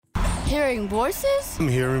Hearing voices? I'm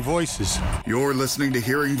hearing voices. You're listening to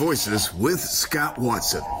Hearing Voices with Scott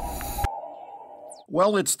Watson.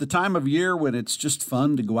 Well, it's the time of year when it's just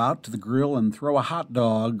fun to go out to the grill and throw a hot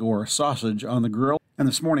dog or a sausage on the grill. And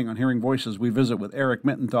this morning on Hearing Voices, we visit with Eric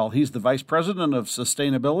Mittenthal. He's the Vice President of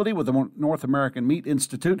Sustainability with the North American Meat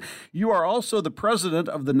Institute. You are also the President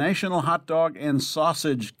of the National Hot Dog and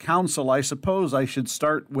Sausage Council. I suppose I should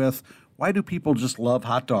start with, why do people just love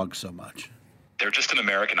hot dogs so much? They're just an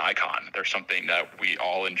American icon. They're something that we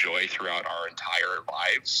all enjoy throughout our entire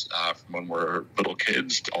lives, from when we're little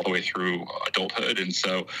kids all the way through adulthood. And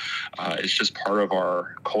so it's just part of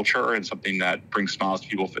our culture and something that brings smiles to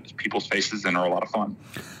people's faces and are a lot of fun.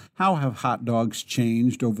 How have hot dogs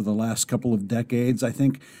changed over the last couple of decades? I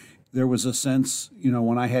think there was a sense,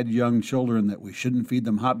 when I had young children that we shouldn't feed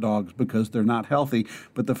them hot dogs because they're not healthy.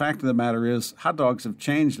 But the fact of the matter is, hot dogs have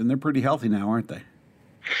changed and they're pretty healthy now, aren't they?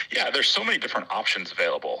 Yeah, there's so many different options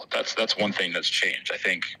available. That's one thing that's changed. I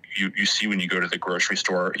think you see when you go to the grocery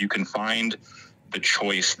store, you can find the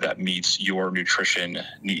choice that meets your nutrition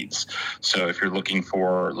needs. So if you're looking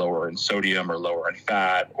for lower in sodium or lower in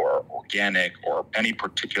fat or organic or any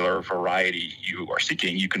particular variety you are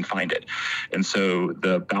seeking, you can find it. And so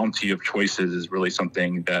the bounty of choices is really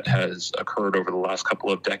something that has occurred over the last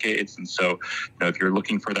couple of decades. And so, if you're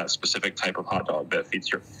looking for that specific type of hot dog that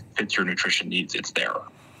fits your nutrition needs, it's there.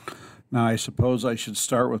 Now, I suppose I should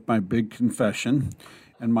start with my big confession.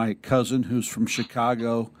 And my cousin, who's from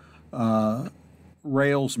Chicago,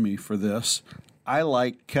 rails me for this. I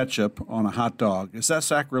like ketchup on a hot dog. Is that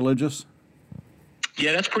sacrilegious?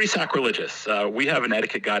 Yeah, that's pretty sacrilegious. We have an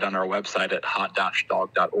etiquette guide on our website at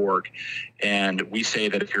hot-dog.org, and we say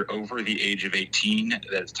that if you're over the age of 18, that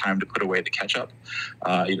it's time to put away the ketchup.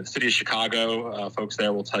 The city of Chicago, folks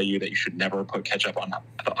there will tell you that you should never put ketchup on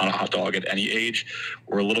a hot dog at any age.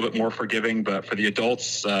 We're a little bit more forgiving, but for the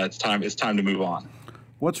adults, it's time to move on.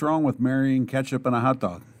 What's wrong with marrying ketchup and a hot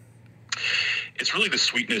dog? It's really the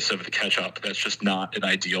sweetness of the ketchup that's just not an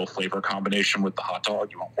ideal flavor combination with the hot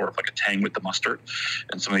dog. You want more of like a tang with the mustard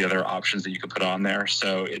and some of the other options that you could put on there.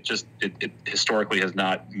 So it historically has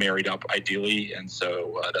not married up ideally, and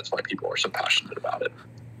so that's why people are so passionate about it.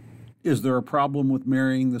 Is there a problem with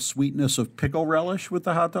marrying the sweetness of pickle relish with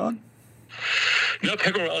the hot dog? No,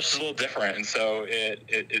 pickle relish is a little different, and so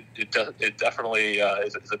it definitely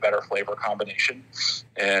is a better flavor combination,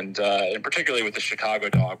 and particularly with the Chicago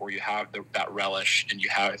dog, where you have that relish, and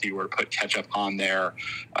if you were to put ketchup on there,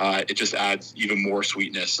 it just adds even more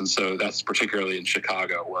sweetness, and so that's particularly in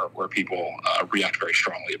Chicago where people react very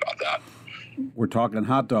strongly about that. We're talking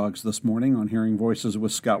hot dogs this morning on Hearing Voices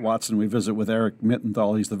with Scott Watson. We visit with Eric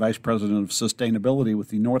Mittenthal. He's the Vice President of Sustainability with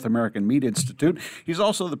the North American Meat Institute. He's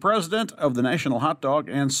also the President of the National Hot Dog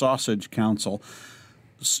and Sausage Council.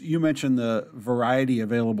 You mentioned the variety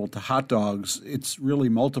available to hot dogs. It's really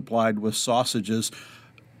multiplied with sausages.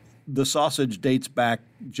 The sausage dates back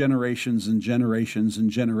generations and generations and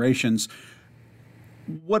generations.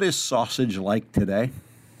 What is sausage like today?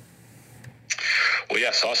 Well,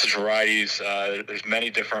 yeah, sausage varieties, there's many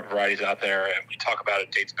different varieties out there, and we talk about it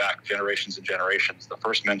dates back generations and generations. The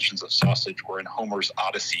first mentions of sausage were in Homer's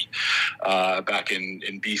Odyssey back in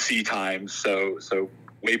BC times, so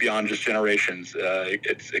way beyond just generations.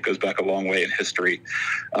 It goes back a long way in history.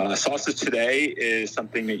 Sausage today is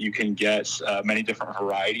something that you can get many different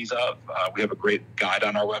varieties of. We have a great guide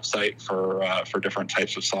on our website for different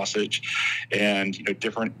types of sausage, and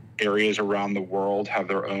different areas around the world have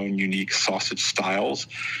their own unique sausage styles.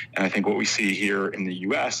 And I think what we see here in the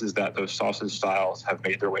U.S. is that those sausage styles have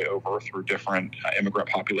made their way over through different immigrant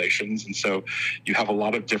populations, and so you have a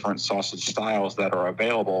lot of different sausage styles that are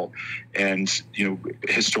available. And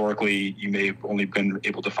historically, you may have only been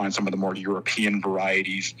able to find some of the more European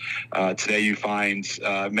varieties. Today, you find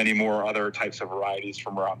many more other types of varieties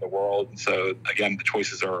from around the world. And so, again, the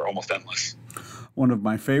choices are almost endless. One of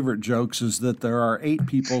my favorite jokes is that there are 8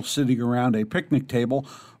 people sitting around a picnic table.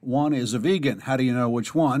 One is a vegan. How do you know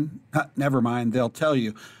which one? Never mind, they'll tell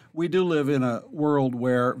you. We do live in a world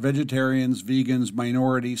where vegetarians, vegans,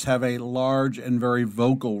 minorities have a large and very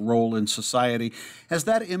vocal role in society. Has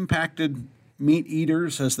that impacted meat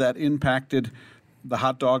eaters? Has that impacted the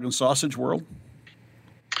hot dog and sausage world?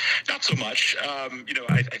 Not so much.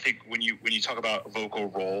 I think when you talk about vocal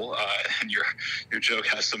role, and your joke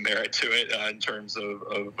has some merit to it in terms of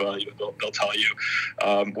they'll tell you.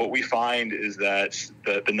 What we find is that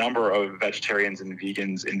the number of vegetarians and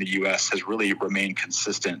vegans in the U.S. has really remained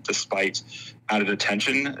consistent despite added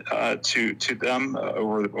attention to them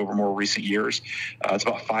over more recent years. It's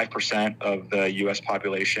about 5% of the U.S.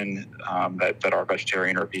 population that are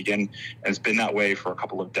vegetarian or vegan, and it's been that way for a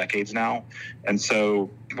couple of decades now. And so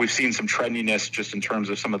we've seen seen some trendiness just in terms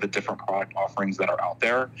of some of the different product offerings that are out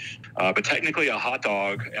there. But technically, a hot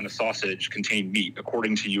dog and a sausage contain meat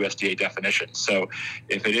according to USDA definitions. So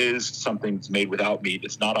if it is something that's made without meat,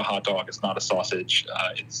 it's not a hot dog, it's not a sausage,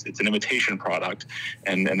 it's an imitation product,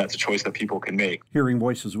 and that's a choice that people can make. Hearing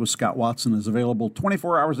Voices with Scott Watson is available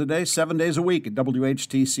 24 hours a day, 7 days a week at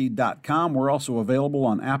WHTC.com. We're also available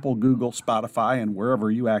on Apple, Google, Spotify, and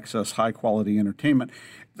wherever you access high-quality entertainment.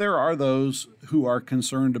 There are those who are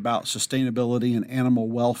concerned about sustainability and animal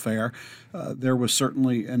welfare. There was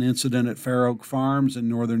certainly an incident at Fair Oak Farms in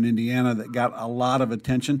northern Indiana that got a lot of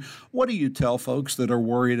attention. What do you tell folks that are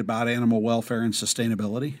worried about animal welfare and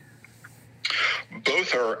sustainability?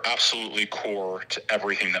 Both are absolutely core to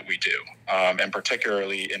everything that we do, and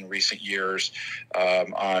particularly in recent years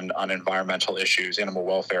on environmental issues. Animal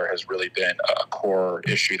welfare has really been a core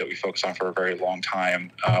issue that we focus on for a very long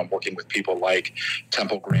time, working with people like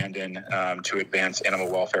Temple Grandin to advance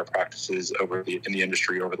animal welfare practices in the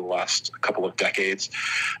industry over the last couple of decades.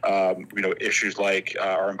 Issues like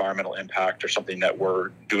our environmental impact are something that we're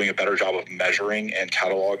doing a better job of measuring and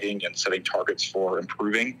cataloging and setting targets for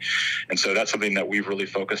improving. And so that's something that we've really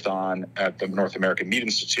focused on at the North American Meat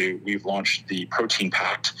Institute. We've launched the Protein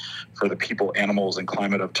Pact for the people, animals, and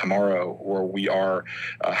climate of tomorrow, where we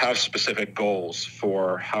have specific goals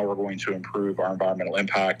for how we're going to improve our environmental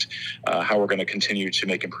impact, how we're going to continue to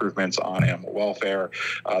make improvements on animal welfare.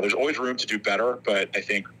 There's always room to do better, but I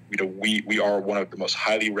think we are one of the most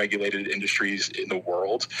highly regulated industries in the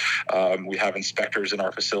world. We have inspectors in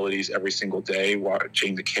our facilities every single day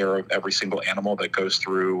watching the care of every single animal that goes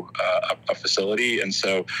through a facility. And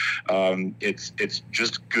so it's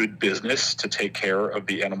just good business to take care of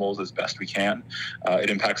the animals as best we can. It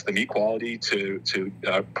impacts the meat quality to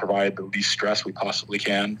provide the least stress we possibly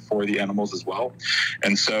can for the animals as well.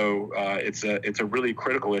 And so it's a really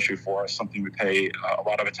critical issue for us, something we pay a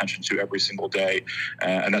lot of attention to every single day,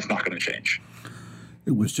 and that's not going to change.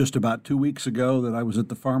 It was just about 2 weeks ago that I was at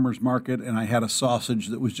the farmer's market and I had a sausage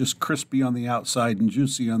that was just crispy on the outside and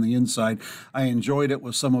juicy on the inside. I enjoyed it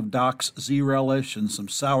with some of Doc's Z-Relish and some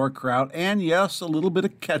sauerkraut and, yes, a little bit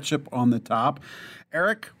of ketchup on the top.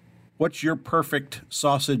 Eric, what's your perfect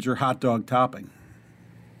sausage or hot dog topping?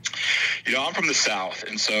 I'm from the South,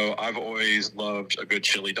 and so I've always loved a good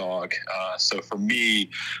chili dog. So for me,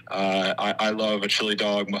 I love a chili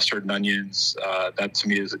dog, mustard and onions. That to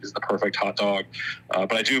me is the perfect hot dog.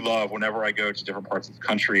 But I do love, whenever I go to different parts of the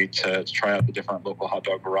country, to try out the different local hot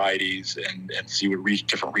dog varieties and see what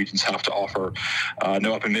different regions have to offer. I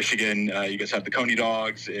know up in Michigan, you guys have the Coney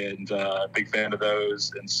dogs, and big fan of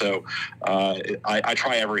those. And so I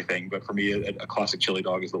try everything, but for me, a classic chili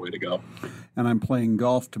dog is the way to go. And I'm playing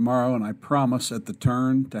golf tomorrow, and I promise at the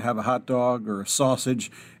turn to have a hot dog or a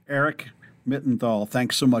sausage. Eric Mittenthal,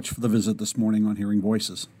 thanks so much for the visit this morning on Hearing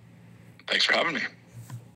Voices. Thanks for having me.